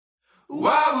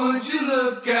Why would you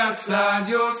look outside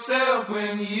yourself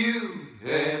when you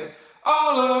have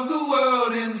all of the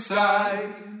world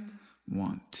inside?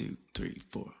 1, 2, 3,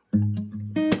 4.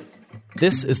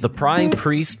 This is the Prying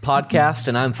Priest podcast,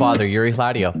 and I'm Father Yuri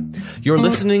Hladio. You're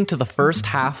listening to the first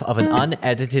half of an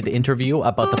unedited interview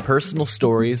about the personal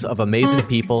stories of amazing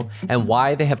people and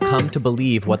why they have come to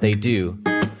believe what they do.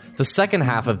 The second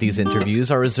half of these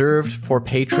interviews are reserved for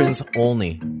patrons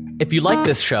only. If you like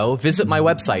this show, visit my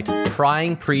website,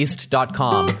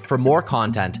 pryingpriest.com, for more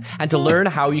content and to learn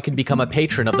how you can become a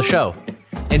patron of the show.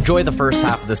 Enjoy the first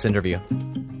half of this interview.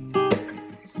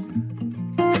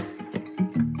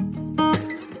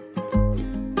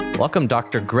 Welcome,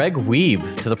 Dr. Greg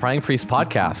Wiebe, to the Prying Priest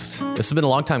podcast. This has been a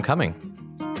long time coming.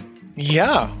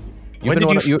 Yeah. You were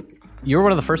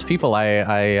one of the first people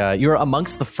you were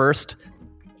amongst the first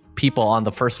people on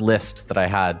the first list that I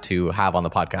had to have on the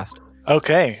podcast.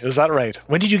 Okay, is that right?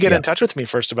 When did you get in touch with me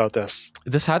first about this?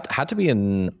 This had to be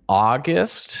in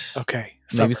August. Okay,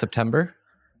 maybe September.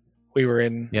 We were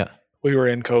in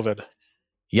COVID.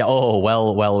 Yeah. Oh,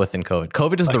 well within COVID.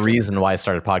 COVID is the reason why I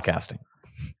started podcasting.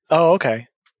 Oh, okay.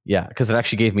 Yeah, because it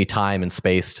actually gave me time and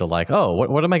space to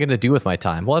what am I going to do with my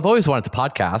time? Well, I've always wanted to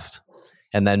podcast,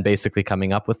 and then basically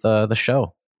coming up with the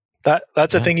show.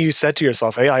 That's a thing you said to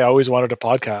yourself. Hey, I always wanted to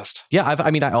podcast. Yeah,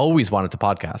 I always wanted to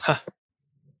podcast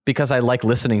because I like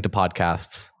listening to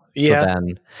podcasts. Yeah. So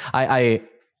then I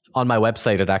on my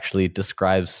website, it actually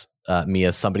describes me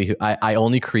as somebody who I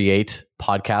only create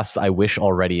podcasts I wish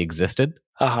already existed.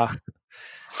 Uh-huh.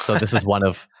 So this is one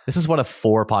of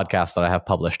 4 podcasts that I have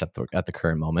published at the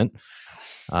current moment.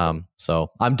 So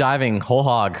I'm diving whole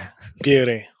hog.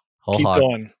 Beauty.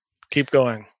 Keep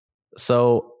going.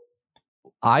 So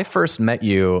I first met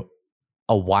you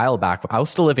a while back. I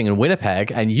was still living in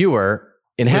Winnipeg, and you were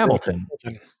in Hamilton,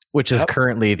 which is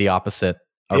currently the opposite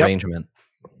arrangement.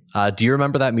 Do you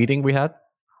remember that meeting we had?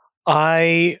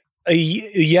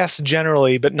 Yes,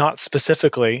 generally, but not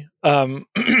specifically.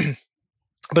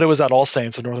 But it was at All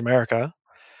Saints of North America.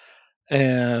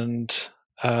 And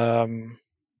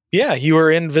you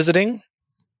were in visiting.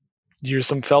 You're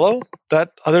some fellow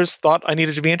that others thought I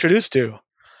needed to be introduced to.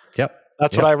 Yep.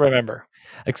 That's what I remember.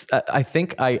 I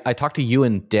think I talked to you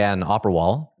and Dan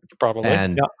Opperwall. Probably.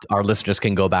 And our listeners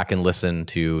can go back and listen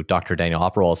to Dr. Daniel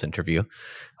Opperwall's interview.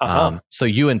 So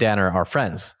you and Dan are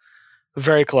friends.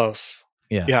 Very close.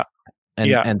 Yeah.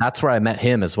 And that's where I met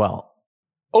him as well.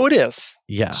 Oh, it is?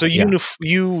 Yeah. So you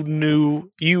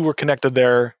knew you were connected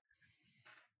there.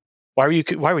 Why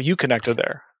were you connected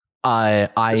there? I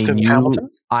knew Hamilton?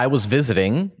 I was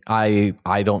visiting. I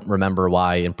don't remember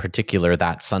why in particular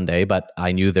that Sunday, but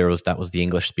I knew that was the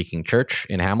English speaking church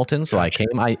in Hamilton. So gotcha.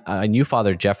 I came. I knew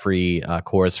Father Jeffrey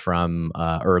Kors from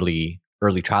early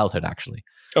childhood actually.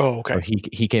 Oh, okay. So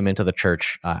he came into the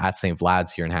church at St.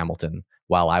 Vlad's here in Hamilton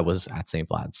while I was at St.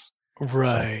 Vlad's.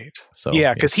 Right. So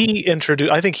because he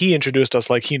introduced us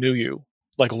like he knew you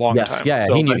like a long time. Yeah,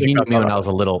 so he knew me when I was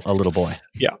a little boy.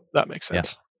 Yeah, that makes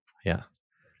sense. Yeah.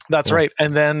 That's right.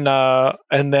 And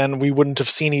then we wouldn't have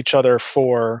seen each other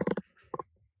for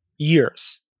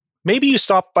years. Maybe you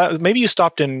stopped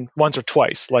in once or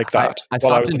twice like that. I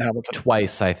stopped in Hamilton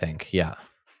twice, I think. Yeah.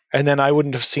 And then I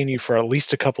wouldn't have seen you for at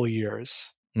least a couple of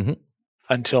years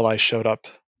until I showed up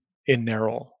in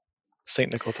Narol,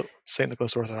 St.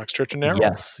 Nicholas Orthodox Church in Narol.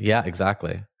 Yes. Yeah,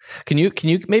 exactly. Can you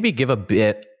maybe give a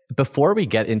bit before we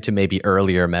get into maybe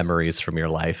earlier memories from your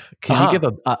life? Can you give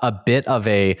a bit of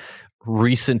a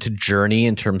recent journey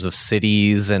in terms of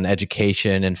cities and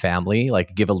education and family?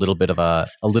 Like give a little bit of an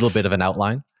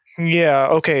outline. Yeah.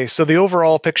 Okay. So the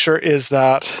overall picture is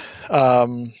that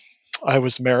I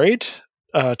was married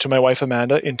to my wife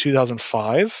Amanda in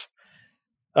 2005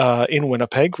 in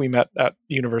Winnipeg. We met at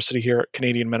university here at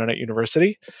Canadian Mennonite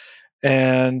University,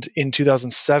 and in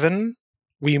 2007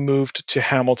 we moved to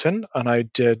Hamilton, and I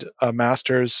did a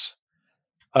Master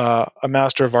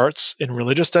of Arts in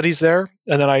Religious Studies there.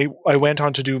 And then I went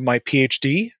on to do my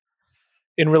PhD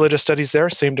in Religious Studies there,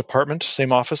 same department,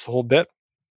 same office, the whole bit.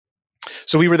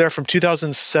 So we were there from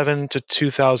 2007 to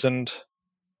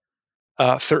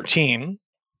 2013.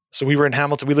 So we were in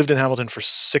Hamilton. We lived in Hamilton for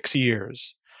 6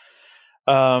 years.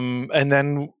 And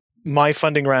then my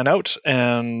funding ran out,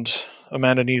 and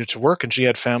Amanda needed to work, and she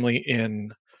had family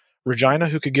in Regina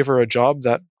who could give her a job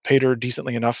that paid her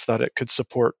decently enough that it could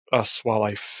support us while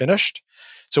I finished.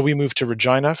 So we moved to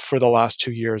Regina for the last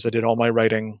 2 years. I did all my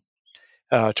writing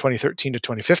 2013 to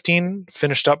 2015,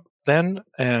 finished up then,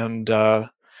 and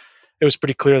it was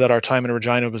pretty clear that our time in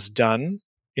Regina was done.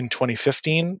 In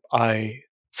 2015, I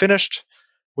finished,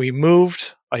 we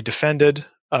moved, I defended,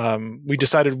 we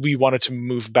decided we wanted to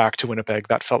move back to Winnipeg.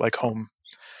 That felt like home.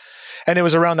 And it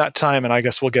was around that time, and I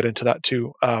guess we'll get into that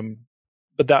too.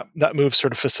 But that move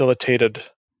sort of facilitated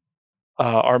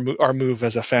our move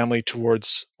as a family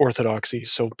towards orthodoxy.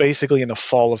 So basically, in the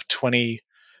fall of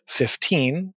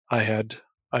 2015,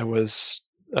 I was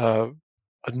a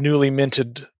newly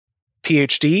minted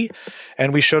PhD,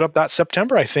 and we showed up that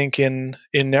September, I think, in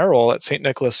Narol at St.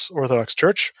 Nicholas Orthodox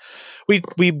Church.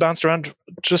 We bounced around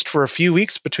just for a few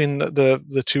weeks between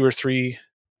the 2 or 3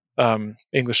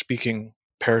 English-speaking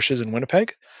parishes in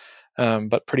Winnipeg,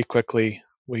 but pretty quickly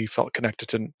we felt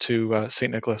connected to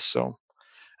St. Nicholas. So,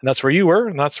 and that's where you were,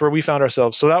 and that's where we found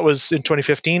ourselves. So that was in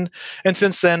 2015, and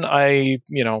since then I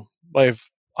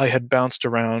had bounced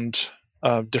around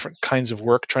different kinds of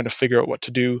work, trying to figure out what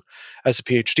to do as a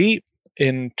PhD.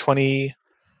 In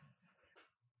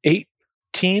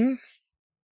 2018,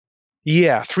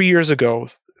 3 years ago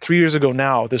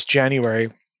now, this January,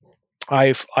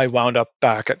 I wound up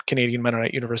back at Canadian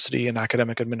Mennonite University in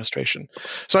academic administration.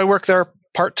 So I work there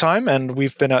part-time, and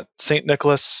we've been at St.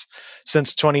 Nicholas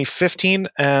since 2015,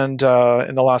 and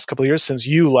in the last couple of years since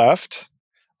you left,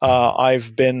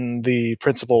 I've been the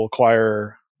principal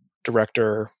choir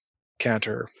director,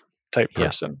 cantor type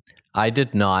person. Yeah. I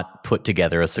did not put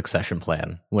together a succession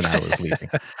plan when I was leaving.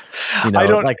 I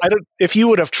don't. If you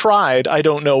would have tried, I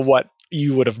don't know what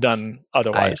you would have done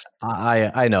otherwise.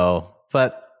 I know,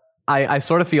 but I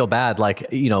sort of feel bad. Like,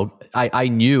 I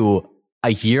knew a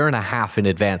year and a half in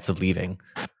advance of leaving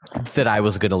that I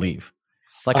was going to leave.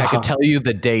 Like, I could tell you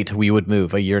the date we would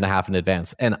move a year and a half in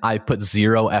advance, and I put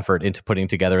zero effort into putting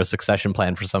together a succession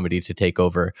plan for somebody to take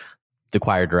over the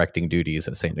choir directing duties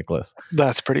at St. Nicholas.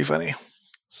 That's pretty funny.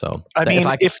 So, I mean,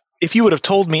 if you would have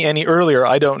told me any earlier,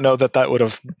 I don't know that would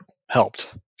have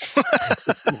helped.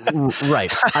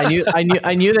 Right.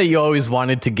 I knew that you always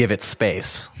wanted to give it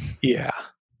space. Yeah.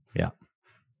 Yeah.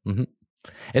 Mm-hmm.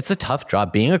 It's a tough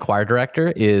job. Being a choir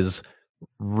director is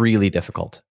really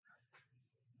difficult.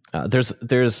 There's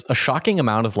a shocking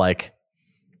amount of like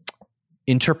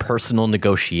interpersonal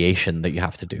negotiation that you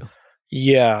have to do.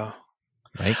 Yeah.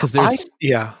 Right? Because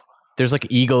there's like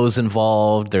egos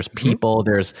involved. There's people.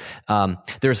 Mm-hmm.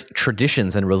 There's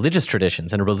traditions and religious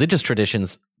traditions.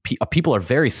 People are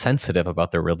very sensitive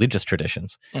about their religious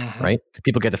traditions, mm-hmm. right?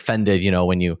 People get offended,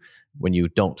 when you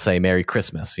don't say Merry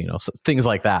Christmas, so things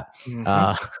like that.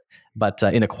 Mm-hmm. But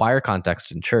in a choir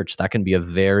context in church, that can be a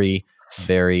very,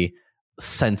 very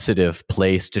sensitive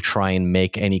place to try and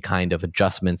make any kind of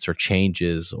adjustments or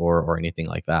changes or anything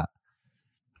like that.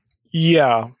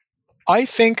 Yeah, I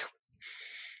think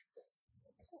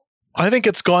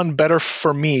it's gone better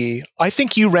for me. I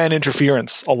think you ran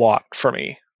interference a lot for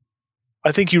me.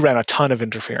 I think you ran a ton of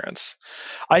interference.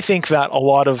 I think that a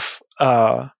lot of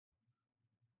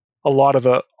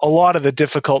the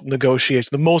difficult negotiations,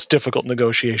 the most difficult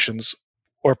negotiations,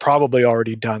 are probably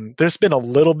already done. There's been a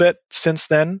little bit since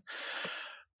then,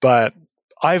 but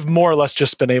I've more or less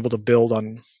just been able to build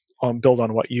on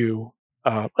what you.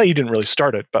 You didn't really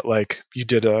start it, but like you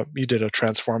did a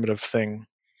transformative thing.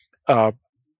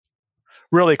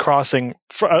 Really crossing.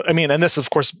 And this of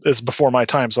course is before my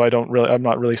time, so I'm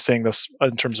not really saying this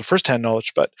in terms of firsthand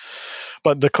knowledge, but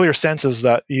the clear sense is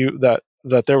that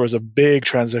that there was a big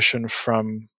transition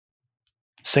from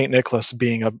St. Nicholas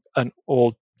being an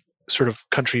old sort of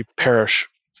country parish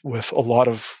with a lot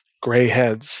of gray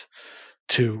heads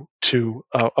to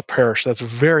a parish that's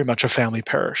very much a family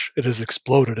parish. It has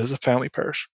exploded as a family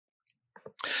parish,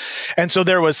 and so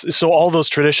all those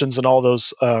traditions and all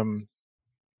those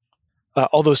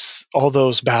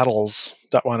battles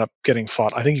that wound up getting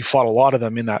fought. I think you fought a lot of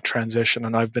them in that transition,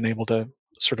 and I've been able to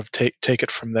sort of take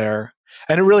it from there.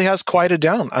 And it really has quieted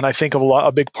down. And I think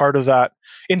a big part of that,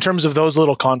 in terms of those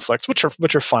little conflicts, which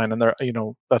are fine, and they're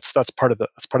that's part of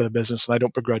the business. And I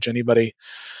don't begrudge anybody.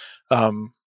 Their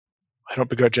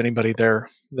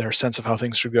sense of how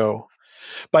things should go.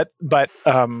 But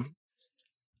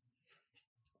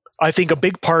I think a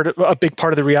big part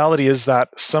of the reality is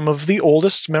that some of the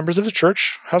oldest members of the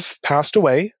church have passed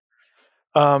away,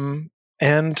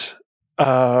 and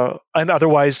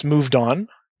otherwise moved on.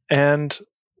 And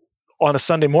on a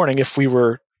Sunday morning, if we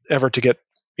were ever to get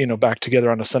back together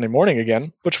on a Sunday morning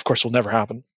again, which of course will never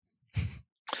happen,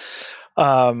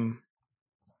 90%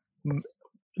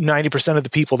 of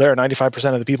the people there,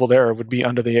 95% of the people there would be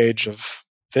under the age of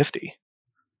 50,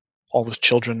 all with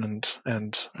children and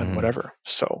mm-hmm. whatever.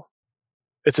 So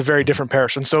it's a very different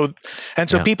parish, and so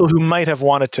people who might have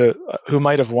wanted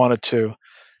to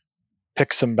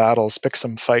pick some battles, pick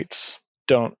some fights,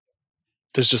 don't.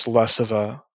 There's just less of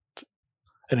an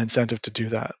incentive to do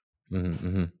that.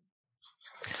 Mm-hmm.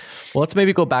 Well, let's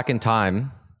maybe go back in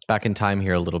time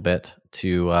here a little bit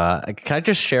to. Can I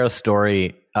just share a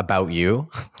story about you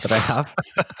that I have.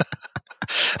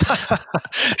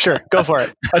 Sure, go for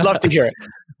it. I'd love to hear it.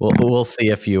 We'll see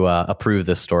if you approve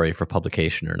this story for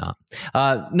publication or not.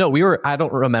 No, I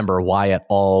don't remember why at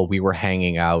all. We were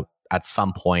hanging out at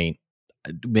some point,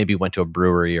 maybe went to a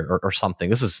brewery or something.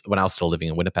 This is when I was still living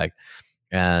in Winnipeg.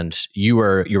 And you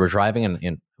were driving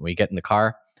and we get in the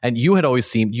car, and you had always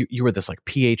seemed, you were this like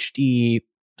PhD,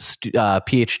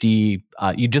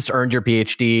 you just earned your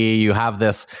PhD. You have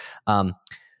this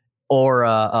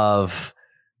aura of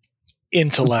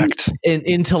intellect, yes.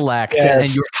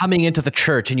 And you were coming into the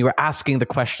church and you were asking the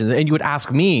questions, and you would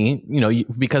ask me,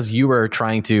 because you were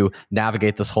trying to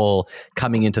navigate this whole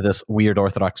coming into this weird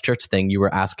Orthodox Church thing. You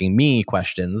were asking me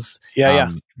questions.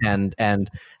 And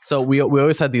so we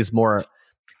always had these more.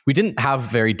 We didn't have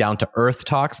very down to earth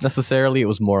talks necessarily. It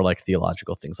was more like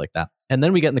theological things like that. And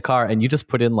then we get in the car and you just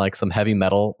put in like some heavy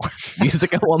metal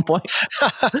music at one point.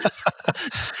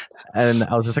 And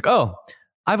I was just like, oh,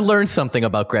 I've learned something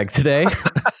about Greg today.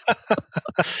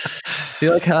 Do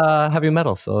you like heavy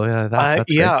metal? So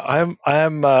that's great. I'm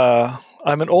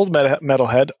an old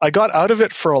metalhead. I got out of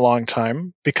it for a long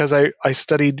time because I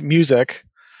studied music.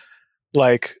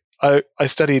 Like I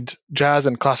studied jazz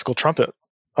and classical trumpet.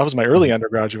 That was my early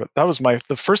undergraduate. That was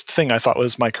the first thing I thought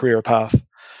was my career path.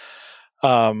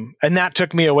 And that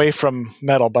took me away from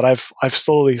metal, but I've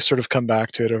slowly sort of come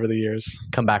back to it over the years.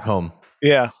 Come back home.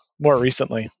 Yeah, more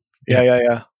recently.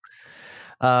 Yeah.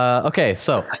 Okay,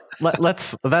 so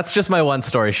that's just my one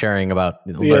story sharing about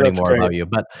learning more about you.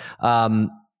 But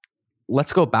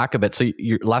let's go back a bit. So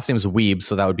your last name is Wiebe,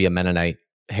 so that would be a Mennonite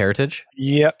heritage?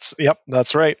 Yep,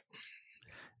 that's right.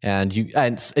 And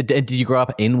did you grow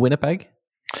up in Winnipeg?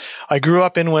 I grew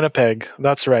up in Winnipeg.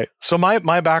 That's right. So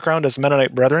my background is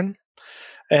Mennonite Brethren,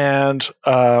 and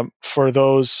for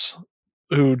those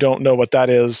who don't know what that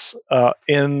is,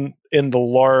 in the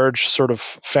large sort of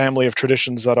family of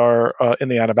traditions that are in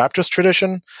the Anabaptist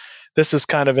tradition, this is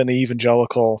kind of in the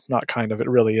evangelical. Not kind of, it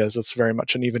really is. It's very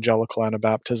much an evangelical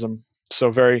Anabaptism.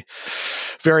 So very,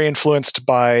 very influenced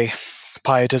by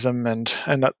Pietism and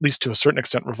at least to a certain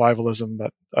extent revivalism,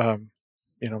 but an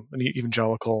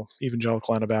evangelical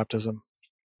Anabaptism.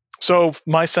 So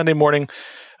my Sunday morning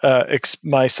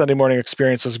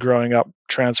experiences growing up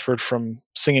transferred from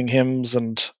singing hymns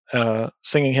and having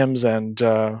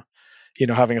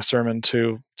a sermon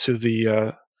to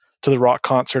the rock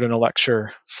concert and a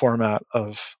lecture format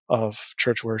of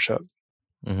church worship.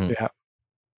 Mm-hmm. Yeah.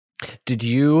 Did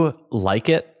you like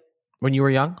it when you were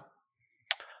young?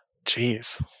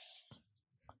 Jeez.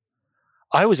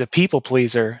 I was a people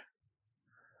pleaser.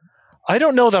 I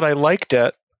don't know that I liked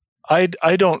it. I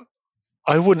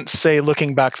wouldn't say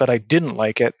looking back that I didn't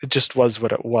like it. It just was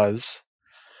what it was.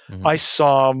 Mm-hmm. I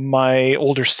saw my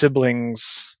older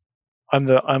siblings. I'm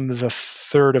the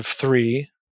third of three,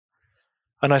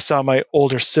 and I saw my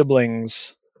older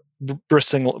siblings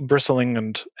bristling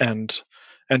and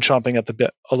chomping at the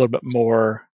bit a little bit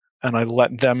more, and I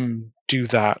let them do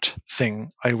that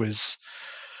thing. I was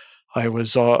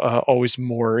always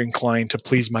more inclined to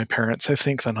please my parents, I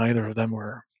think, than either of them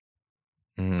were.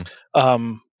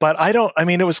 Mm-hmm. But I thought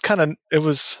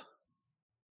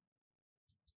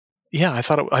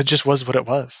it just was what it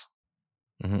was.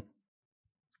 Mm-hmm.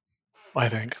 I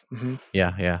think. Mm-hmm.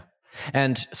 Yeah.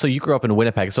 And so you grew up in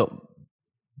Winnipeg. So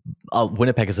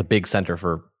Winnipeg is a big center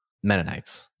for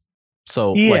Mennonites.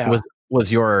 So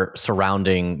was your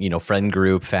surrounding, friend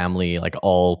group, family, like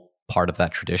all part of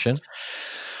that tradition?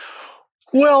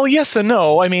 Well, yes and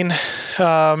no. I mean,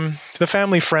 the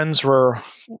family friends were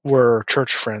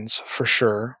church friends for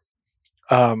sure.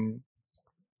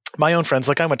 My own friends,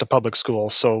 like I went to public school,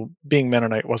 so being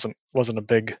Mennonite wasn't a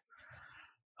big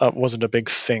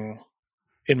thing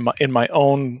in my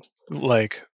own,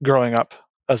 like, growing up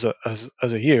as a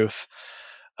youth.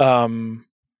 But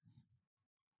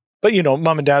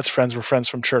mom and dad's friends were friends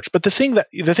from church. But the thing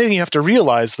you have to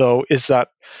realize though is that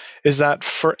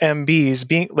for MBs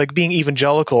being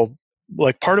evangelical,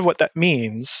 like part of what that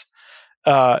means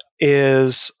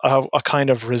is a kind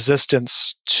of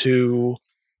resistance to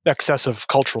excessive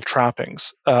cultural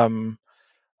trappings, a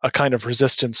kind of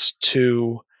resistance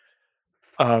to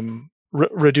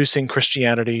reducing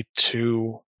Christianity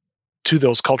to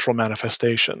those cultural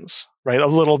manifestations, right? A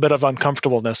little bit of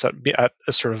uncomfortableness at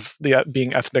sort of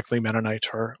being ethnically Mennonite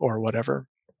or whatever.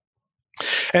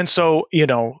 And so,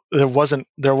 there wasn't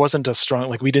a strong,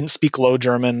 like, we didn't speak Low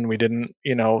German. We didn't,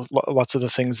 lots of the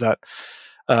things that,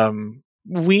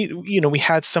 we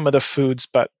had some of the foods,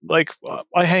 but like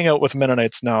I hang out with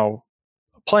Mennonites now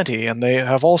plenty, and they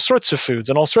have all sorts of foods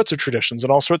and all sorts of traditions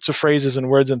and all sorts of phrases and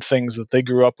words and things that they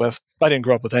grew up with. I didn't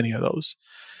grow up with any of those.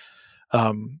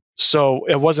 So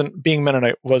it wasn't being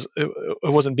Mennonite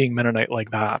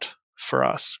like that for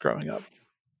us growing up.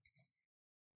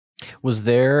 Was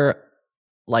there,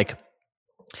 like,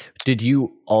 did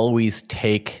you always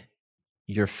take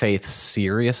your faith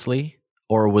seriously,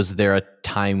 or was there a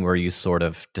time where you sort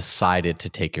of decided to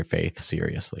take your faith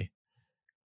seriously?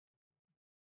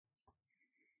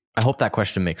 I hope that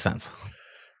question makes sense.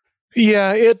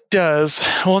 Yeah, it does.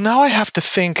 Well, now I have to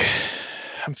think.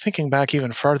 I'm thinking back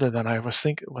even farther than I was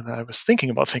thinking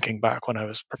about thinking back when I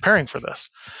was preparing for this.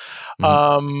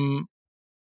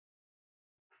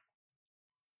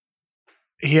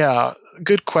 Yeah,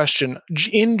 good question.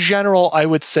 In general, I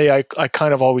would say I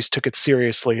kind of always took it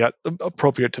seriously,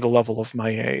 appropriate to the level of my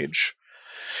age.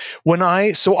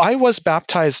 I was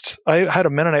baptized. I had a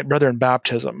Mennonite brother in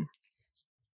baptism.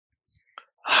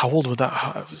 How old was that?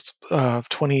 I was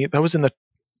 20. That was in the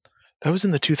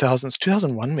 2000s,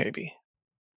 2001 maybe.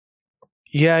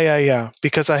 Yeah.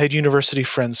 Because I had university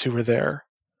friends who were there.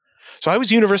 So I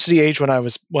was university age when I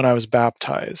was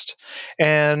baptized,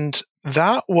 and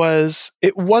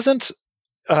it wasn't.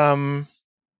 I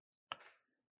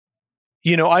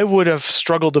would have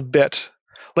struggled a bit,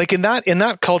 like in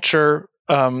that culture.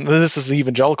 This is the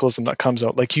evangelicalism that comes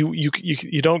out. Like you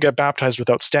don't get baptized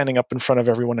without standing up in front of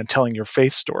everyone and telling your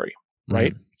faith story,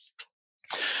 right?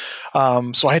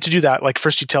 So I had to do that. Like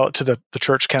first you tell it to the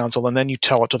church council, and then you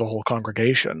tell it to the whole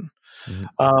congregation.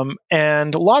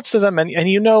 And lots of them, and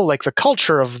like the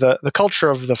culture of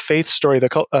the faith story.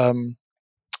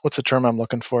 What's the term I'm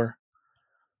looking for?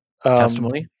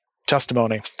 Testimony.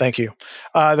 Testimony. Thank you.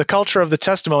 The culture of the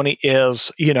testimony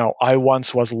is, I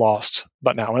once was lost,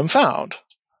 but now I'm found.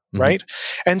 Right.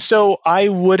 And so I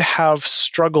would have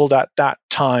struggled at that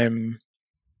time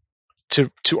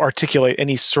to articulate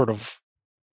any sort of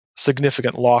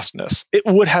significant lostness. It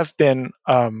would have been,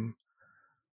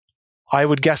 I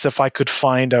would guess, if I could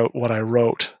find out what I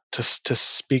wrote to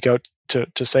speak out,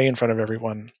 to say in front of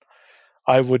everyone,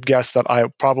 I would guess that I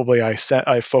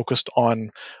focused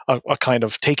on a kind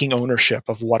of taking ownership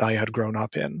of what I had grown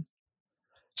up in.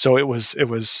 So it was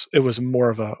more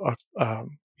of a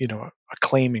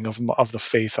claiming of the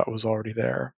faith that was already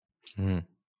there.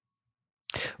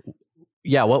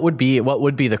 Yeah, what would be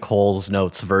the Coles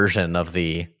Notes version of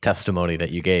the testimony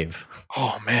that you gave?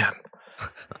 Oh man.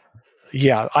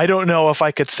 Yeah, I don't know if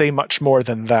I could say much more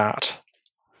than that.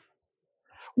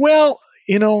 Well,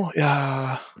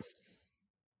 yeah,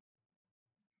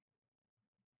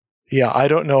 I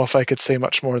don't know if I could say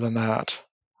much more than that.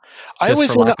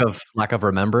 Just for lack of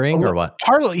remembering, or what?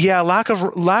 Yeah, lack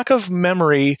of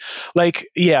memory. Like,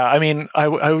 yeah, I mean, I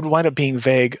would wind up being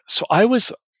vague. So I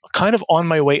was kind of on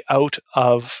my way out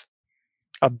of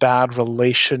a bad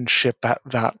relationship at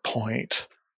that point.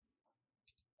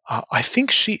 I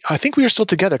think we were still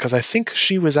together because I think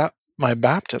she was at my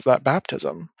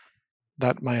baptism,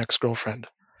 that my ex-girlfriend.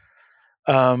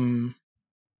 But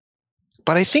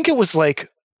I think it was like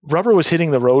rubber was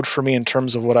hitting the road for me in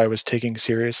terms of what I was taking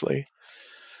seriously.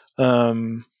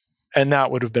 And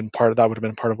that would have been part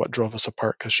of what drove us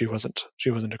apart, because she wasn't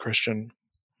a Christian.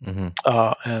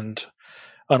 And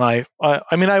I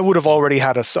mean, I would have already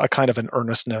had a kind of an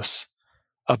earnestness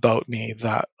about me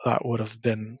that would have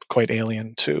been quite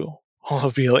alien to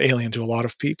a lot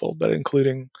of people, but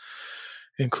including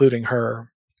her.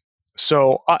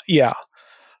 So yeah.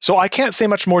 So I can't say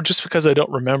much more just because I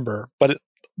don't remember, but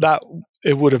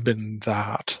it would have been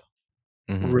that.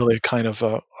 Really kind of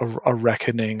a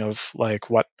reckoning of like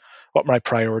what my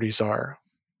priorities are.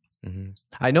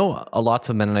 I know lots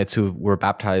of Mennonites who were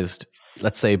baptized,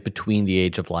 let's say between the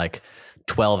age of like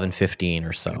 12 and 15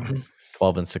 or so,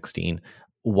 12 and 16.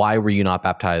 Why were you not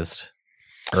baptized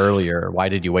earlier? Why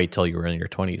did you wait till you were in your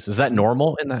 20s? Is that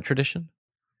normal in that tradition?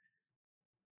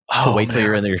 To wait till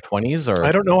you're in your 20s? Or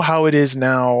I don't know how it is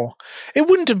now. It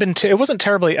wouldn't have been. It wasn't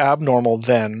terribly abnormal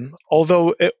then,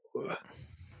 although it.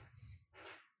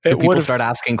 Do people start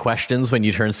asking questions when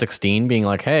you turn 16, being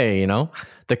like, "Hey,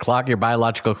 the clock, your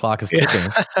biological clock is ticking."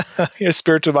 Your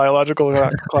spiritual biological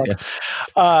clock.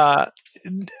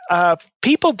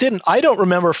 People didn't. I don't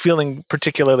remember feeling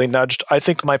particularly nudged. I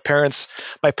think my parents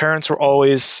were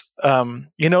always, and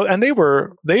they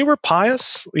were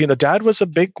pious. Dad was a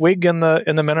big wig in the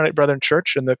Mennonite Brethren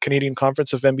Church, in the Canadian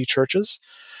Conference of MB Churches.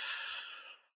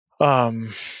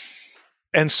 And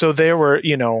so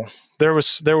there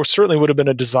certainly would have been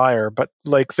a desire, but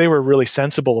like they were really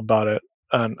sensible about it,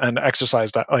 and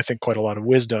exercised, I think, quite a lot of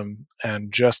wisdom,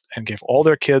 and gave all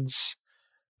their kids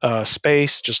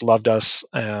space, just loved us,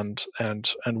 and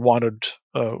wanted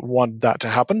that to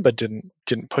happen, but didn't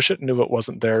push it. Knew it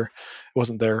wasn't their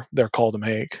call to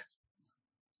make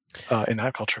in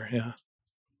that culture. Yeah.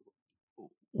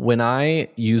 When I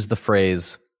use the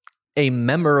phrase a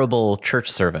memorable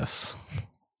church service,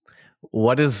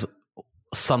 what is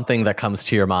something that comes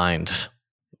to your mind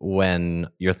when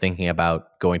you're thinking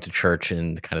about going to church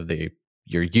in kind of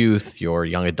your youth, your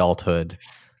young adulthood?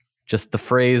 Just the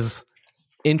phrase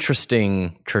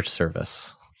interesting church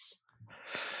service.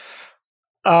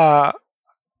 I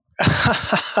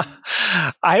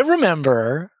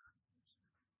remember,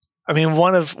 I mean,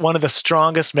 one of the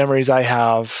strongest memories I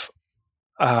have,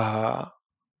 I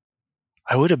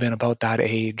would have been about that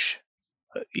age,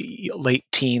 late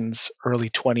teens, early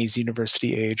 20s,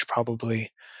 university age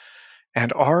probably.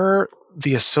 And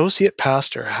the associate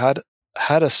pastor had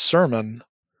a sermon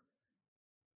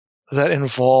that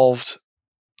involved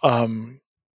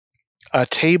a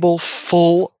table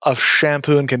full of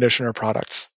shampoo and conditioner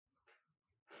products.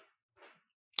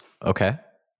 Okay.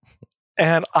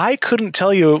 And I couldn't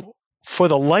tell you for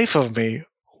the life of me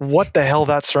what the hell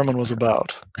that sermon was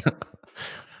about.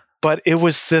 But it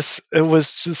was just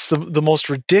the most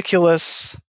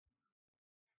ridiculous,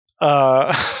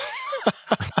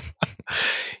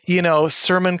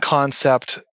 sermon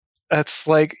concept. That's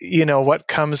like, what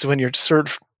comes when you're sort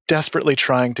of desperately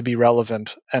trying to be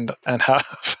relevant and have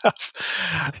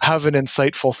an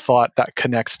insightful thought that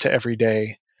connects to every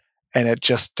day. And it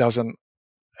just doesn't.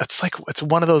 It's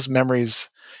one of those memories,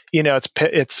 it's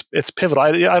pivotal.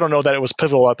 I don't know that it was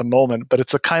pivotal at the moment, but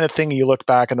it's the kind of thing you look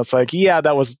back and it's like, yeah,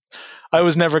 I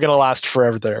was never going to last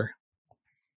forever there.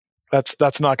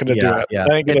 That's not going to do it. Yeah.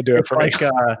 That ain't going to do it for me.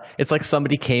 It's like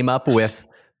somebody came up with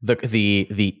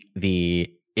the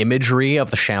imagery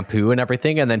of the shampoo and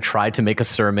everything, and then tried to make a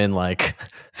sermon like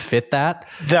fit that.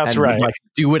 That's right. Like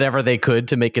do whatever they could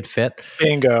to make it fit.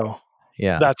 Bingo.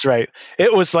 Yeah, that's right.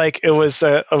 It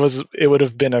would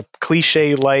have been a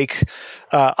cliche like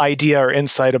idea or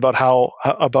insight about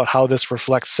how this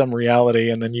reflects some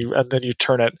reality, and then you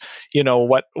turn it.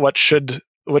 What should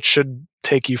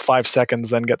take you 5 seconds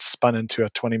then gets spun into a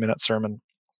 20-minute sermon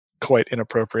quite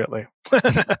inappropriately.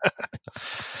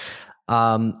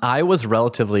 I was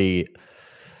relatively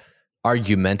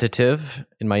argumentative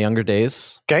in my younger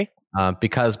days. Okay.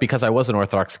 Because I was an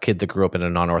Orthodox kid that grew up in a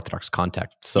non-Orthodox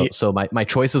context. So my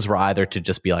choices were either to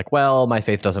just be like, well, my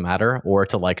faith doesn't matter, or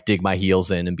to like dig my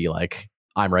heels in and be like,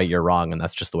 I'm right, you're wrong, and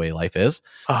that's just the way life is.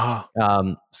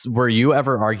 Uh-huh. Were you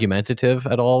ever argumentative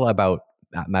at all about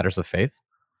matters of faith?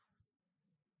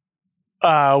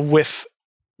 With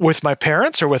my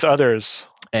parents or with others?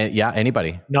 Yeah,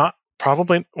 anybody. Not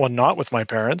with my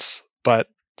parents, but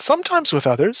sometimes with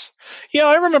others. Yeah,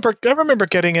 I remember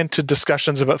getting into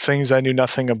discussions about things I knew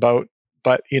nothing about,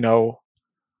 but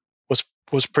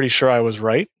was pretty sure I was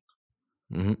right.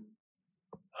 Mm-hmm.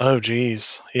 Oh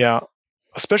geez, yeah.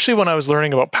 Especially when I was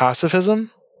learning about pacifism,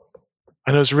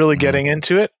 and I was really getting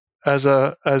into it as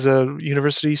a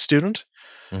university student,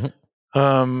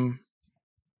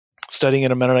 studying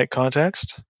in a Mennonite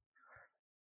context.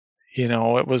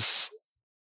 It was,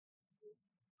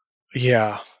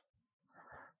 yeah.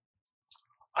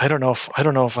 I don't know if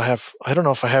I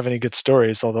have any good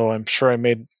stories, although I'm sure I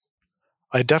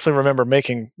definitely remember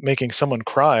making someone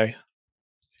cry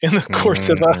in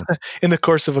the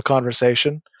course of a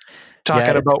conversation,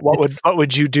 talking about what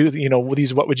would you do,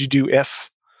 these what would you do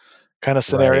if kind of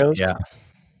scenarios. Right, yeah.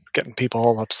 Getting people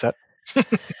all upset.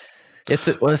 It's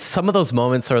some of those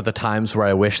moments are the times where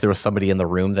I wish there was somebody in the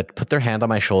room that put their hand on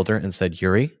my shoulder and said,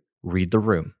 Yuri, read the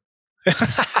room.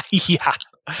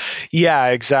 Yeah,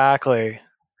 exactly.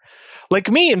 Like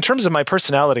me, in terms of my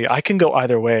personality, I can go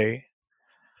either way.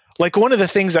 Like one of the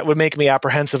things that would make me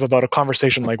apprehensive about a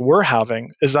conversation like we're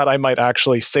having is that I might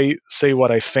actually say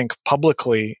what I think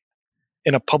publicly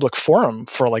in a public forum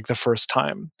for like the first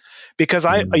time, because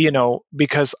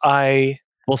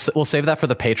We'll save that for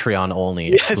the Patreon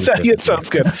only. It sounds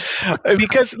good.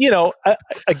 Because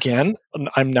again,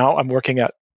 I'm working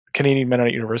at Canadian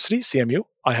Mennonite University, CMU.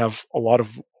 I have a lot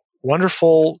of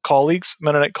wonderful colleagues,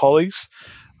 Mennonite colleagues.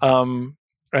 And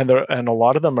a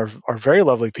lot of them are very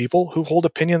lovely people who hold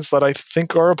opinions that I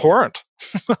think are abhorrent.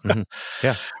 Mm-hmm.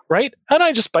 Yeah. Right. And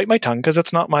I just bite my tongue because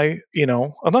it's not my,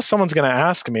 unless someone's going to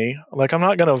ask me, like, I'm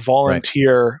not going to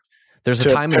volunteer. Right. There's a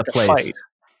time and a place.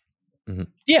 Mm-hmm.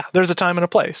 Yeah, there's a time and a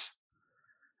place.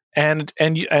 And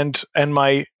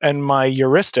my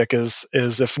heuristic is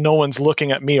if no one's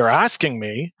looking at me or asking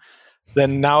me,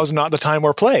 then now's not the time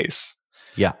or place.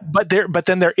 Yeah. But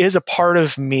then there is a part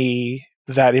of me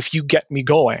that if you get me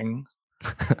going,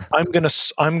 I'm gonna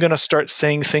start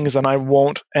saying things and I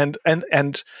won't. And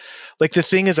like the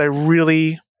thing is, I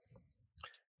really,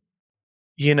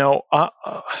 I'm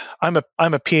a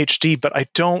PhD, but I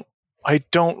don't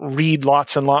read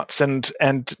lots and lots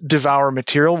and devour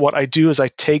material. What I do is I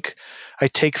take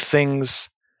things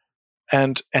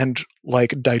and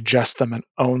like digest them and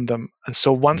own them. And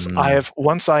so once I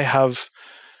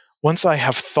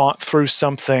have thought through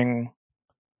something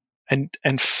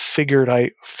and figured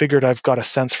I've got a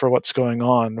sense for what's going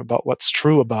on, about what's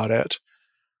true about it,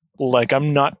 like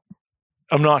I'm not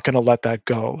going to let that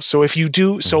go. So if you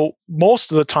do, so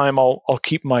most of the time I'll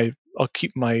keep my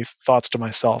thoughts to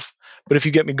myself. But if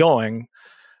you get me going,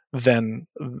 then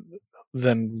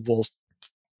we'll,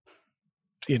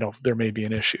 there may be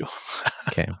an issue.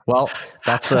 Okay. Well,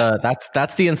 that's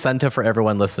the incentive for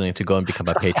everyone listening to go and become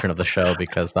a patron of the show,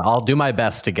 because I'll do my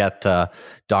best to get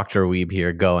Dr. Wiebe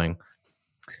here going.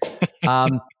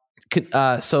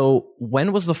 So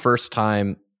when was the first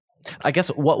time, I guess,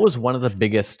 what was one of the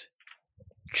biggest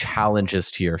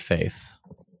challenges to your faith?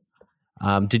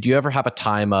 Did you ever have a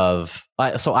time of,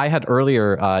 so I had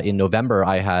earlier in November,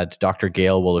 I had Dr.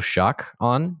 Gail Woloschuk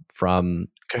on from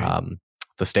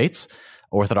the States,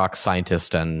 Orthodox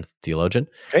scientist and theologian.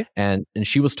 Okay. And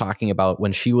she was talking about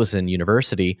when she was in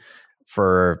university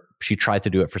she tried to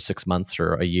do it for 6 months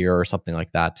or a year or something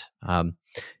like that,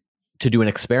 to do an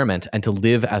experiment and to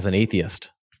live as an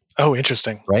atheist. Oh,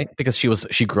 interesting. Right? Because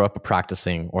she grew up a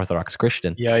practicing Orthodox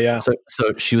Christian. Yeah.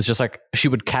 So she was just like, she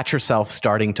would catch herself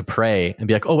starting to pray and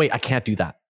be like, oh wait, I can't do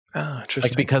that. Oh,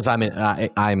 interesting. Like, because I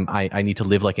need to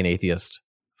live like an atheist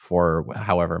for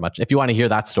however much. If you want to hear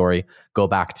that story, go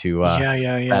back to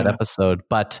that episode.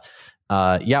 But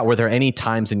were there any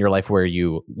times in your life where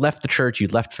you left the church, you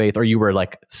left faith, or you were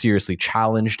like seriously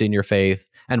challenged in your faith?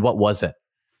 And what was it?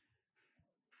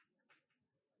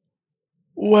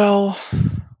 Well,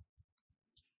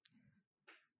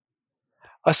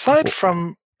 aside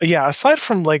from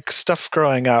like stuff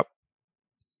growing up,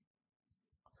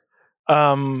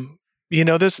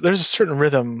 there's a certain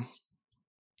rhythm,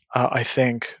 I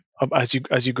think, as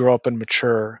you grow up and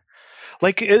mature.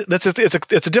 Like it's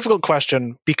a difficult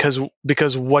question because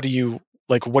what are you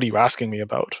asking me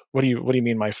about? What do you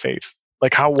mean my faith?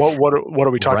 Like what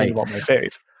are we talking about my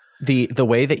faith? The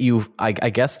way that I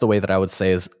guess the way that I would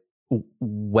say is,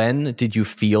 when did you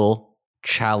feel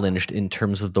challenged in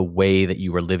terms of the way that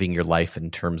you were living your life in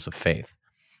terms of faith?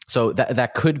 So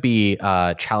that could be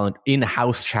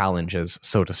in-house challenges,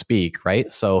 so to speak,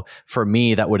 right? So for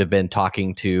me, that would have been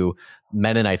talking to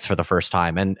Mennonites for the first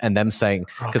time and them saying,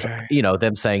 because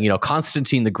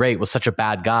Constantine the Great was such a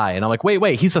bad guy, and I'm like,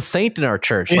 wait, he's a saint in our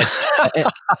church. Like,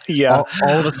 yeah.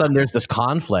 All of a sudden, there's this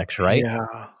conflict, right? Yeah.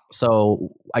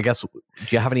 So I guess, do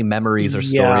you have any memories or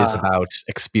stories about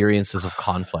experiences of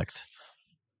conflict?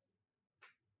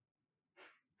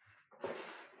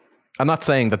 I'm not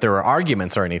saying that there were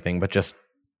arguments or anything, but just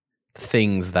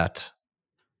things that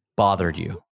bothered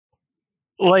you.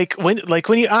 Like when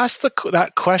you ask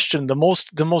that question, the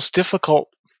most difficult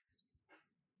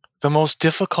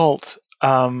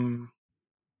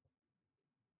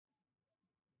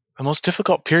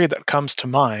period that comes to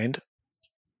mind,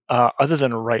 other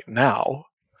than right now,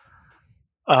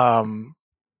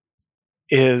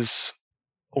 is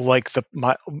like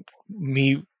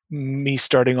me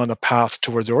starting on the path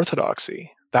towards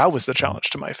orthodoxy. That was the challenge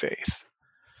to my faith.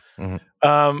 Mm-hmm.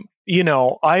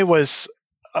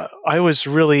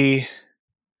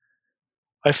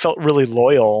 I felt really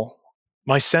loyal.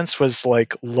 My sense was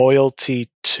like loyalty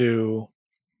to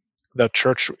the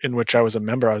church in which I was a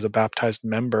member. I was a baptized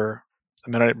member,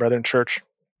 the Mennonite Brethren Church.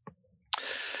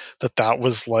 That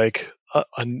was like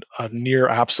a near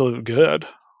absolute good,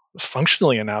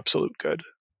 functionally an absolute good.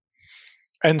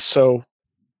 And so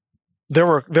there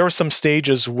were some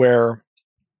stages where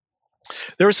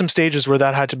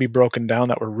that had to be broken down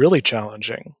that were really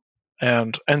challenging.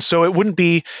 And so it wouldn't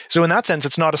be, so in that sense,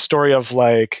 it's not a story of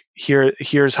like,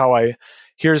 here's how I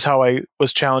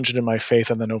was challenged in my faith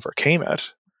and then overcame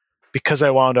it, because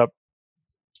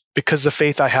the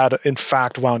faith I had in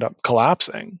fact wound up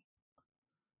collapsing.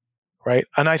 Right.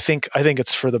 And I think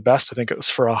it's for the best. I think it was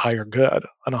for a higher good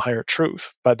and a higher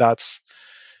truth, but that's,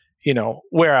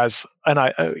 whereas, and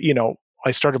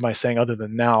I started by saying, other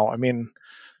than now, I mean,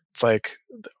 it's like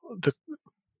the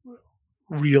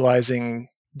realizing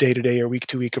day to day or week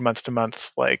to week or month to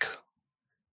month, like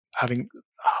having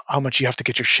how much you have to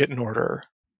get your shit in order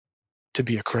to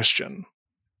be a Christian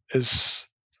is,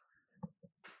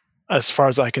 as far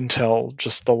as I can tell,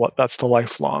 just that's the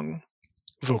lifelong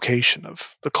vocation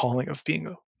of the calling of being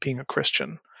a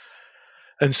Christian.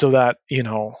 And so that,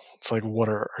 it's like, what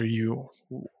are you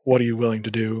willing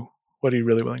to do? What are you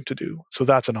really willing to do? So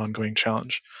that's an ongoing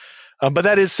challenge. But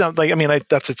that is something. I mean,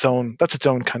 that's its own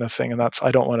kind of thing, and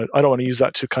I don't want to use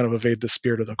that to kind of evade the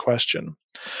spirit of the question.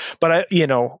 But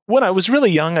when I was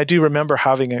really young, I do remember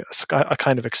having a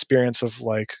kind of experience of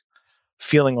like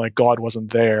feeling like God wasn't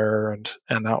there, and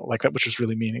that, like, that, which was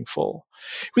really meaningful.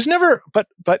 It was never, but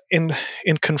in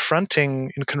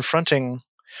confronting,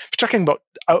 talking about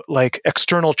like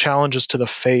external challenges to the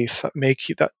faith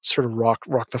that sort of rock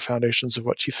the foundations of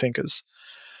what you think is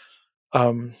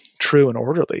true and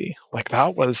orderly. Like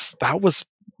that was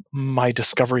my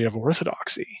discovery of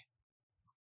orthodoxy.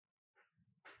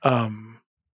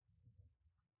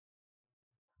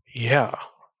 Yeah.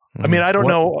 I mean, I don't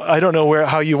know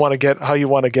how you want to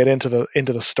get into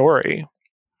the story.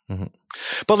 Mm-hmm.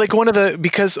 But like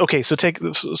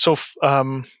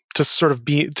to sort of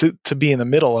be in the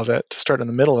middle of it, to start in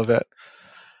the middle of it.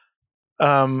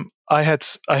 I had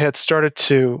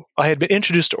been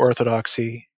introduced to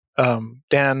orthodoxy.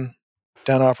 Dan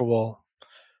Opperwell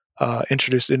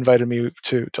invited me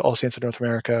to All Saints of North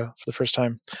America for the first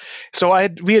time. So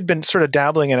we had been sort of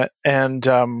dabbling in it, and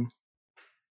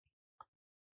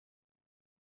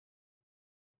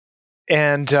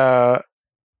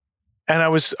I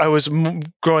was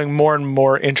growing more and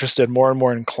more interested, more and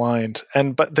more inclined.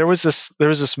 But there was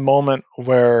this moment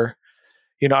where,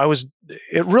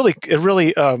 it really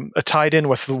tied in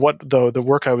with what the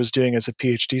work I was doing as a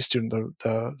PhD student,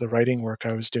 the writing work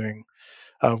I was doing,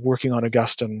 working on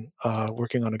Augustine's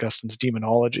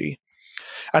demonology.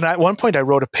 And at one point I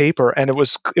wrote a paper, and it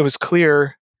was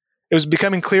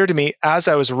becoming clear to me as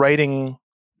I was writing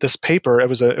this paper. It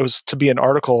was to be an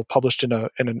article published in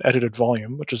an edited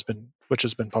volume, which has been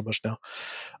published now.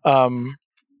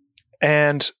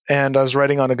 And I was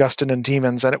writing on Augustine and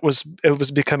demons, and it was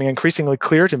becoming increasingly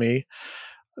clear to me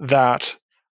that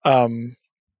one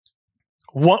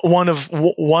of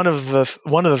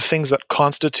the things that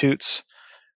constitutes,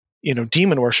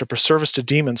 demon worship or service to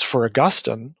demons for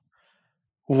Augustine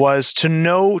was to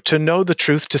know the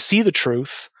truth, to see the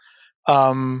truth,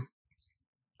 but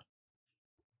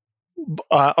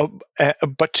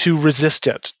to resist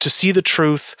it, to see the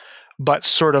truth, but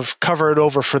sort of cover it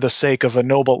over for the sake of the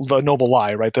noble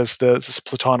lie, right? There's this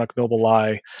Platonic noble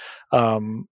lie,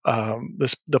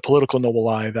 the political noble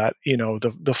lie that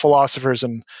the philosophers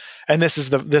and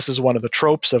this is one of the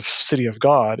tropes of City of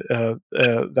God,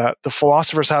 that the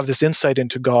philosophers have this insight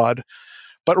into God,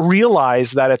 but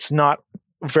realize that it's not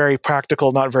very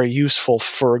practical, not very useful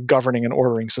for governing and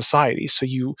ordering society. So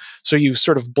you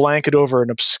sort of blanket over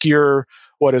and obscure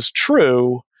what is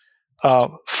true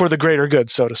for the greater good,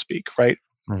 so to speak, right?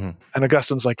 Mm-hmm. And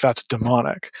Augustine's like, that's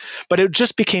demonic. But it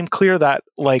just became clear that,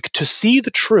 like, to see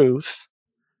the truth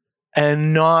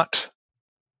and not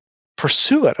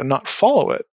pursue it and not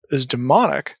follow it is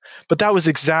demonic. But that was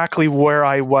exactly where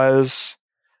I was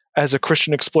as a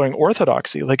Christian exploring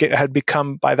orthodoxy. Like, it had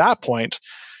become, by that point,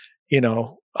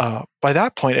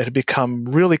 it had become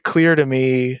really clear to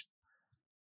me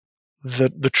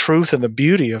the truth and the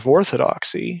beauty of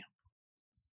orthodoxy.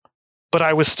 But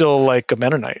I was still like a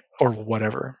Mennonite or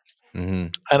whatever. Mm-hmm.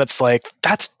 And it's like,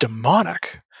 that's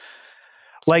demonic.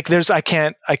 Like, I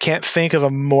can't think of a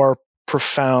more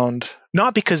profound,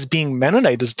 not because being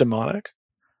Mennonite is demonic,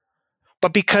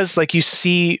 but because, like,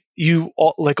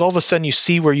 all of a sudden you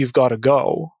see where you've got to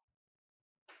go.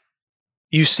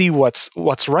 You see what's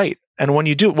right. And when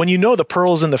you know the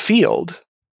pearl's in the field,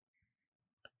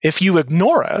 if you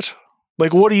ignore it,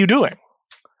 like, what are you doing?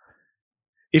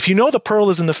 If you know the pearl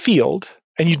is in the field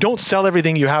and you don't sell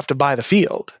everything you have to buy the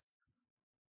field,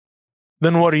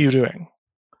 then what are you doing?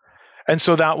 And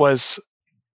so it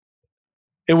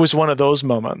was one of those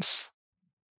moments.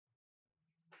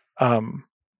 So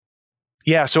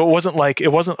it wasn't like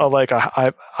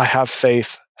I have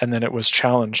faith and then it was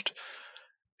challenged.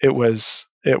 It was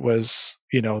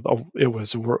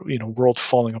world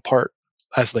falling apart,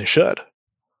 as they should,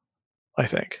 I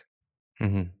think.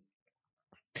 Mm-hmm.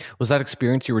 Was that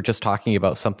experience you were just talking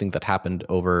about something that happened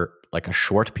over like a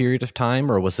short period of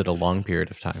time, or was it a long period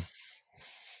of time?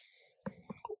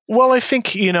 Well, I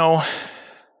think, it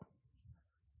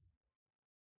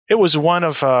was one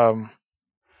of a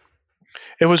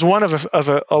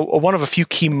few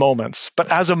key moments. But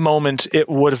as a moment, it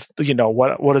would have,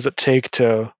 what does it take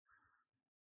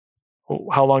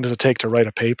how long does it take to write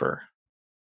a paper?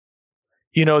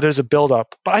 There's a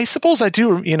buildup. But I suppose I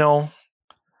do,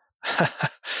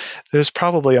 there's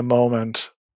probably a moment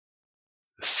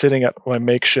sitting at my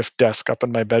makeshift desk up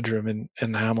in my bedroom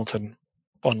in Hamilton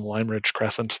on Lime Ridge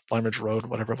Road,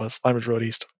 whatever it was, Lime Ridge Road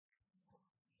East.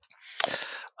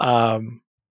 When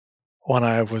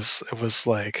it was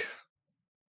like,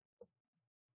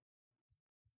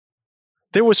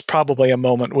 there was probably a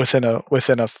moment within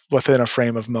a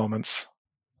frame of moments,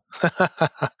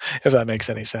 if that makes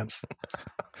any sense.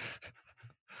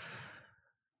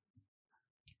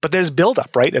 But there's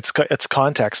buildup, right? It's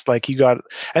context. Like you got,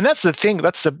 and that's the thing.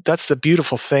 That's the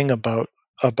beautiful thing about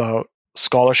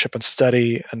scholarship and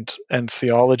study and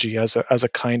theology as a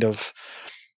kind of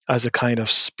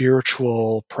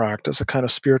spiritual practice, a kind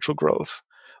of spiritual growth.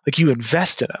 Like you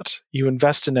invest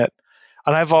in it.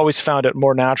 And I've always found it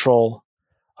more natural.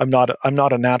 I'm not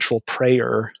a natural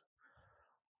prayer.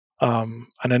 And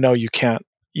I know you can't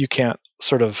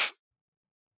sort of,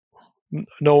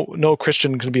 no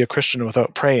Christian can be a Christian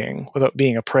without praying, without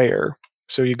being a prayer.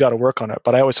 So you got to work on it.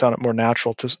 But I always found it more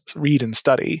natural to read and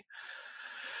study.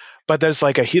 But there's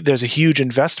a huge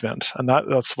investment, and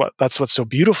that's what's so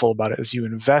beautiful about it is you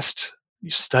invest,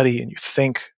 you study, and you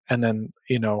think, and then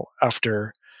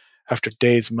after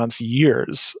days, months,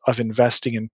 years of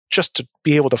investing in just to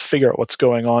be able to figure out what's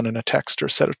going on in a text or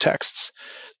set of texts,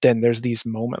 then there's these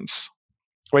moments.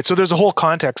 Right, so there's a whole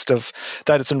context of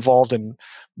that it's involved in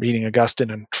reading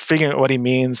Augustine and figuring out what he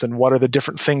means and what are the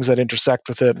different things that intersect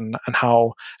with it and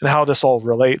how this all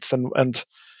relates and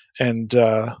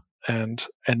then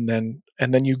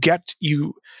you get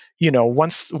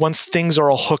once things are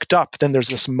all hooked up, then there's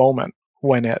this moment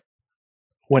when it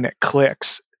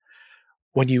clicks,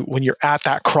 when you're at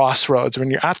that crossroads,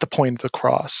 when you're at the point of the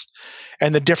cross,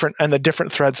 and the different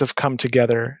threads have come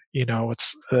together.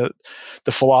 It's the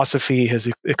philosophy, his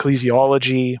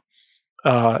ecclesiology,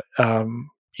 the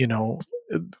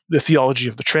theology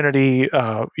of the Trinity,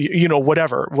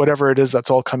 whatever it is that's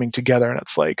all coming together, and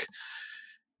it's like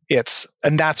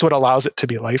and that's what allows it to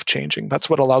be life changing. That's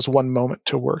what allows one moment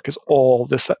to work, is all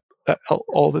this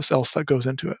else that goes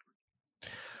into it.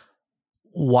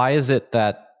 Why is it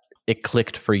that it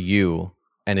clicked for you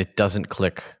and it doesn't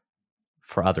click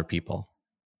for other people?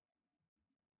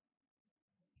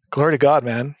 Glory to God,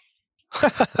 man.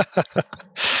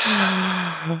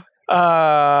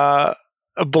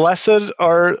 Blessed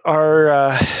are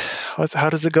how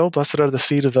does it go? Blessed are the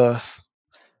feet of the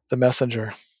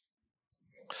messenger.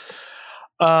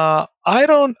 I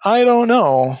don't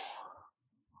know.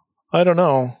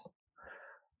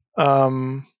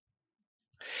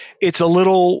 It's a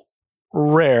little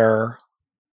rare.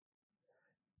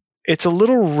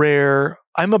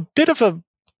 I'm a bit of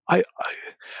I've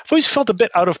always felt a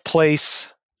bit out of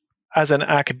place as an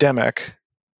academic.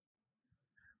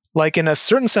 Like in a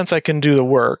certain sense, I can do the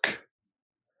work,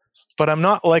 but I'm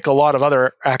not like a lot of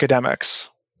other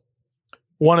academics.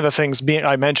 One of the things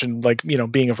I mentioned, like,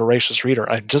 being a voracious reader,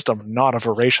 I'm not a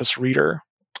voracious reader.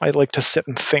 I like to sit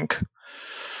and think.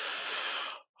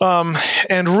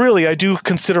 And really, I do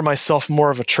consider myself more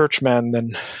of a churchman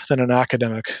than an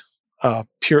academic,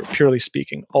 purely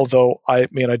speaking. Although I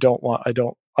don't want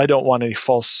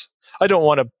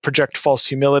to project false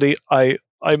humility.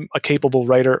 I'm a capable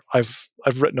writer. I've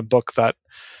written a book that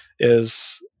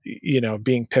is,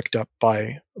 being picked up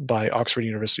by Oxford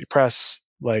University Press.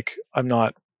 Like I've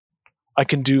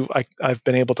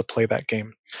been able to play that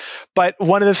game. But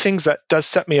one of the things that does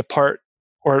set me apart,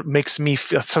 or makes me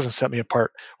feel, it doesn't set me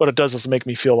apart, what it does is make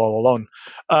me feel all alone,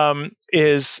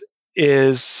 is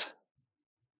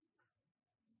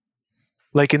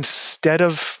like instead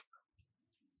of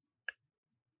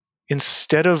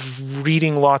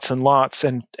reading lots and lots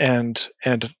and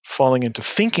falling into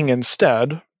thinking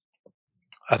instead,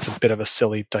 that's a bit of a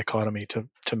silly dichotomy to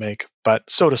make, but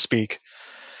so to speak,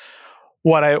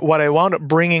 what I wound up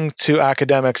bringing to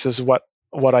academics is what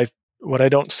I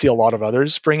don't see a lot of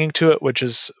others bringing to it, which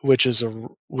is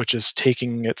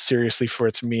taking it seriously for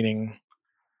its meaning.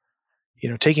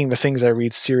 Taking the things I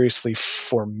read seriously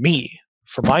for me,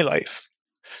 for my life.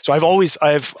 So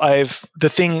the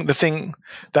thing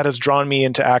that has drawn me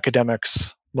into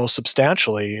academics most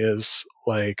substantially is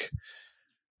like,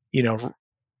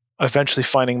 eventually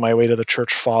finding my way to the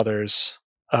church fathers,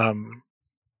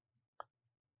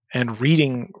 and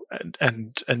reading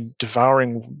and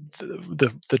devouring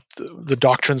the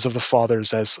doctrines of the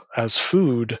fathers as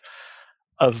food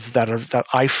that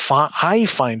I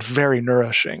find very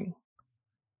nourishing,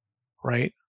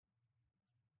 right?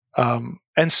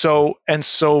 And so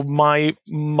my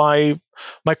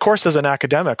course as an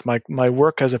academic, my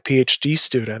work as a PhD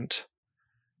student,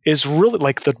 is really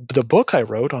like the book I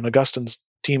wrote on Augustine's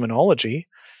Demonology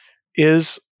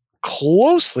is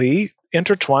closely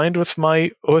intertwined with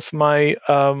my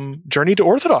journey to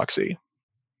orthodoxy.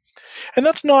 And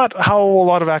that's not how a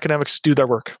lot of academics do their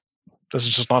work. This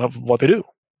is just not what they do,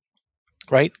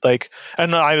 right? Like,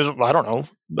 and I don't know,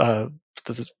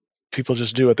 people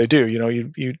just do what they do.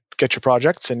 You get your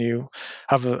projects, and you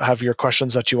have your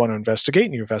questions that you want to investigate,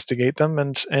 and you investigate them,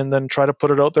 and then try to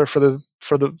put it out there for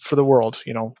the world.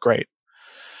 Great.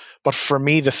 But for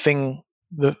me, the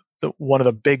one of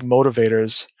the big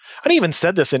motivators, I even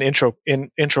said this in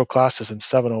intro classes in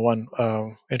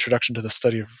 701, Introduction to the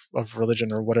Study of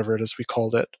Religion, or whatever it is we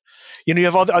called it. You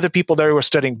have all the other people there who are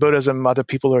studying Buddhism, other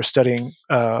people who are studying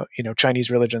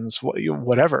Chinese religions,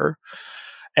 whatever.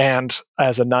 And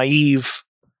as a naive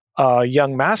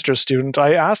young master's student,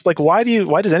 I asked, why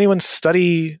does anyone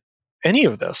study any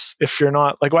of this if you're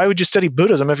not, why would you study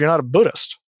Buddhism if you're not a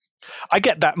Buddhist? I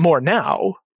get that more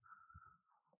now.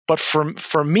 But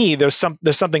for me, there's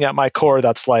something at my core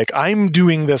that's I'm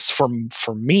doing this for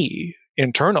me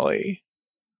internally,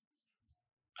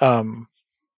 and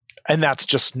that's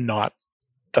just not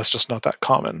that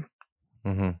common.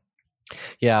 Mm-hmm.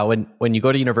 Yeah, when you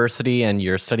go to university and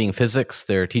you're studying physics,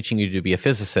 they're teaching you to be a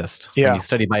physicist. Yeah. When you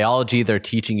study biology, they're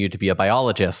teaching you to be a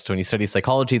biologist. When you study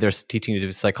psychology, they're teaching you to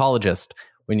be a psychologist.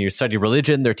 When you study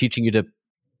religion, they're teaching you to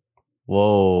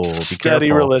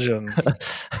study religion.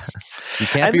 You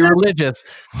can't be religious.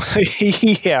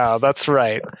 Yeah, that's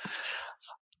right.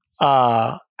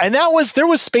 And there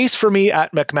was space for me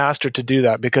at McMaster to do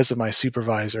that because of my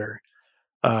supervisor,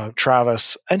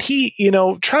 Travis. And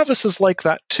Travis is like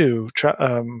that too.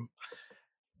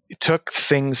 He took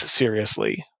things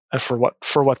seriously for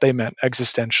what they meant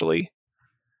existentially.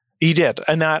 He did,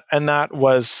 and that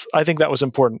was, I think that was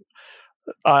important.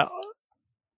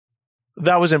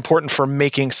 That was important for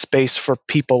making space for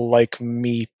people like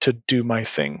me to do my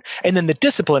thing. And then the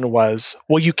discipline was,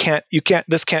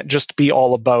 this can't just be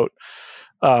all about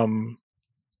my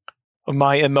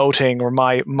emoting or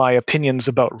my opinions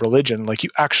about religion. You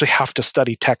actually have to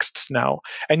study texts now,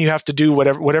 and you have to do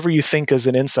whatever you think is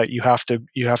an insight. You have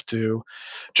to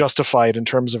justify it in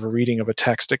terms of a reading of a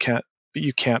text.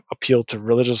 You can't appeal to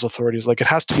religious authorities. It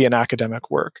has to be an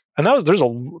academic work. And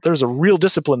there's a real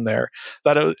discipline there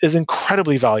that is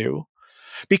incredibly valuable,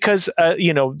 because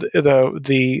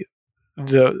the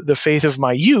faith of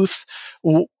my youth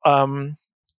would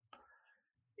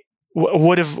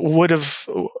have what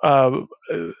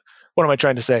am I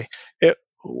trying to say? It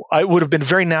would have been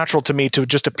very natural to me to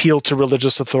just appeal to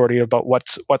religious authority about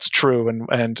what's true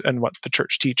and what the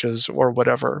church teaches or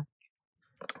whatever.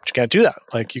 But you can't do that.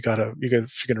 If you're going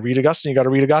to read Augustine, you got to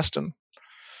read Augustine.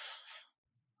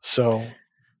 So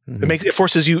Mm-hmm. it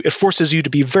forces you to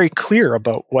be very clear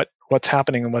about what's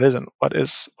happening and what isn't.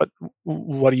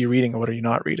 What are you reading and what are you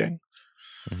not reading?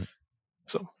 Mm-hmm.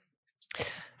 So.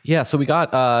 Yeah, so we got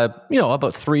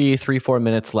about 4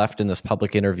 minutes left in this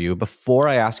public interview. Before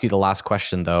I ask you the last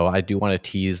question, though, I do want to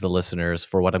tease the listeners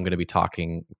for what I'm going to be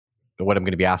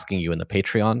asking you in the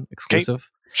Patreon exclusive. Okay.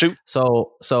 Shoot.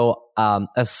 So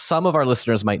as some of our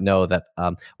listeners might know, that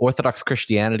Orthodox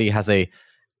Christianity has a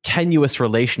tenuous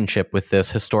relationship with this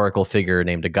historical figure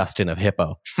named Augustine of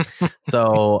Hippo.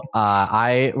 So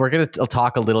we're going to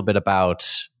talk a little bit about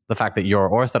the fact that you're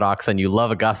Orthodox and you love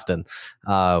Augustine,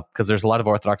 because there's a lot of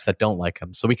Orthodox that don't like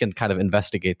him. So we can kind of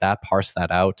investigate that, parse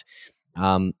that out.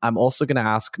 I'm also going to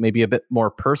ask maybe a bit more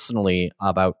personally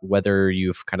about whether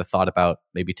you've kind of thought about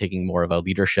maybe taking more of a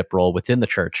leadership role within the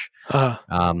church.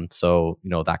 So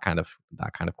that kind of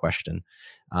question.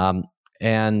 I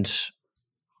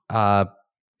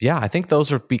think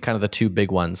those would be kind of the two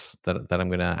big ones that I'm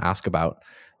going to ask about,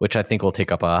 which I think will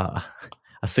take up a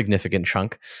significant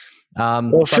chunk.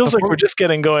 It feels like we're just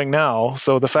getting going now.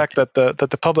 So the fact that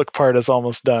the public part is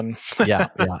almost done. yeah.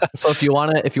 So if you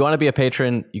want to be a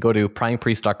patron, you go to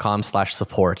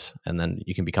pryingpriest.com/support, and then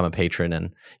you can become a patron,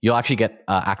 and you'll actually get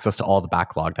access to all the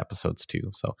backlogged episodes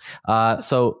too. So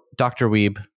Dr.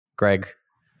 Wiebe, Greg,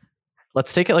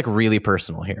 let's take it really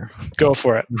personal here. Go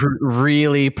for it.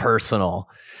 Really personal.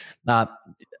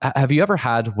 Have you ever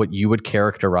had what you would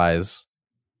characterize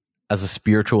as a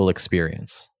spiritual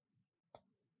experience?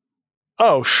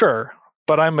 Oh, sure.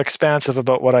 But I'm expansive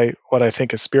about what I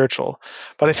think is spiritual.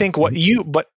 But I think what you're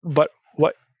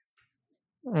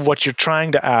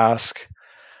trying to ask,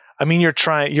 I mean, you're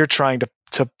trying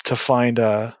to find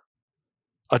a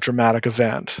dramatic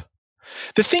event.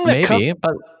 The thing that maybe,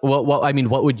 but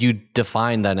what would you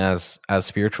define then as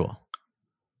spiritual?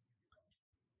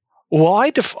 Well,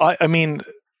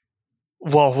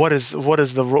 what is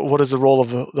the role of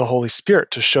the Holy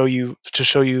Spirit to show you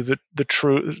the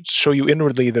truth, show you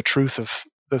inwardly the truth of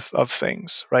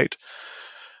things, right?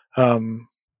 To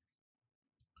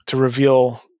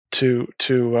reveal I'm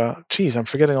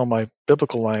forgetting all my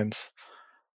biblical lines.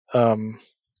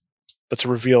 but to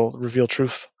reveal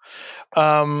truth.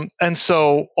 And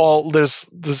so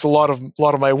there's a lot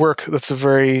of my work that's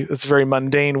very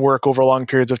mundane work over long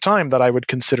periods of time that I would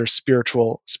consider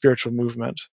spiritual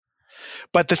movement.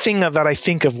 But the thing that I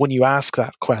think of when you ask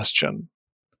that question,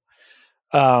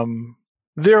 there have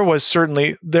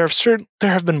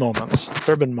been moments.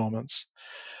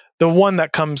 The one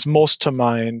that comes most to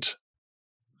mind,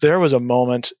 there was a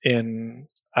moment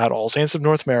at All Saints of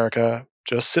North America,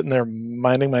 just sitting there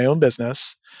minding my own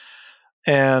business.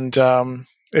 And it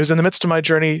was in the midst of my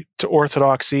journey to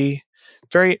Orthodoxy,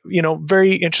 very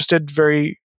interested,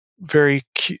 very, very,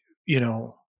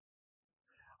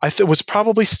 I was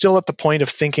probably still at the point of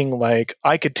thinking like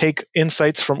I could take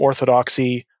insights from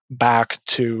Orthodoxy back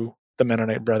to the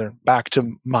Mennonite Brethren, back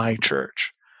to my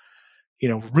church.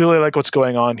 Really like what's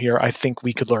going on here. I think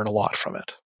we could learn a lot from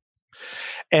it.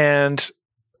 And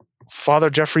Father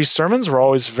Jeffrey's sermons were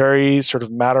always very sort of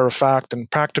matter of fact and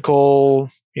practical,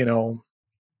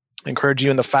 encourage you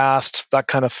in the fast, that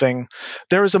kind of thing.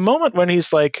 There was a moment when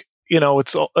he's like,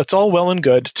 it's all well and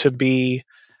good to be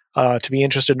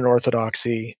interested in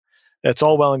Orthodoxy. It's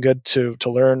all well and good to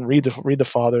learn, read the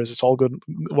fathers. It's all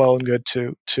well and good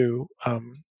to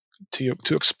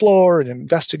explore and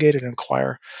investigate and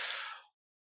inquire.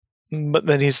 But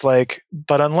then he's like,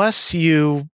 but unless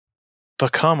you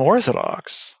become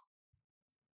Orthodox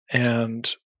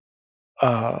and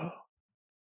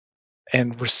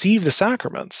receive the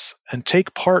sacraments and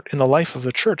take part in the life of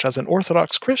the church as an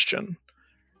Orthodox Christian,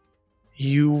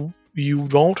 you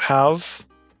don't have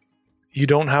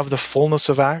the fullness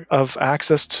of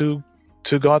access to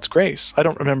God's grace. I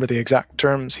don't remember the exact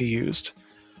terms he used,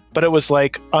 but it was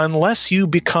like, unless you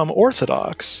become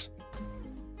Orthodox,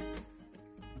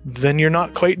 then you're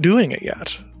not quite doing it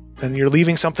yet. Then you're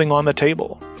leaving something on the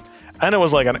table. And it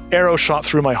was like an arrow shot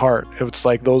through my heart. It was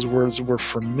like those words were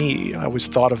for me. I always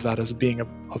thought of that as being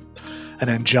an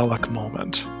angelic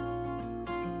moment,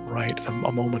 right?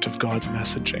 A moment of God's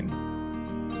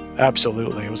messaging.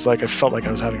 Absolutely. It was like I felt like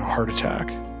I was having a heart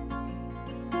attack.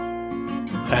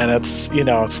 And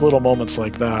it's little moments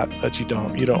like that you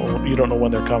don't know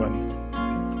when they're coming.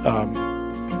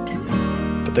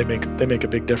 But they make a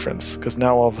big difference, because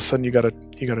now all of a sudden you gotta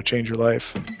change your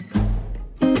life.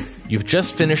 You've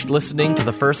just finished listening to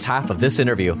the first half of this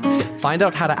interview. Find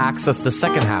out how to access the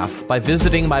second half by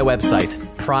visiting my website,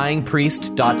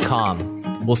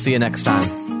 pryingpriest.com. We'll see you next time.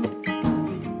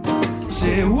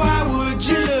 Say, why would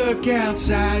you look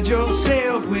outside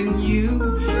yourself when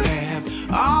you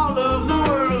have all of the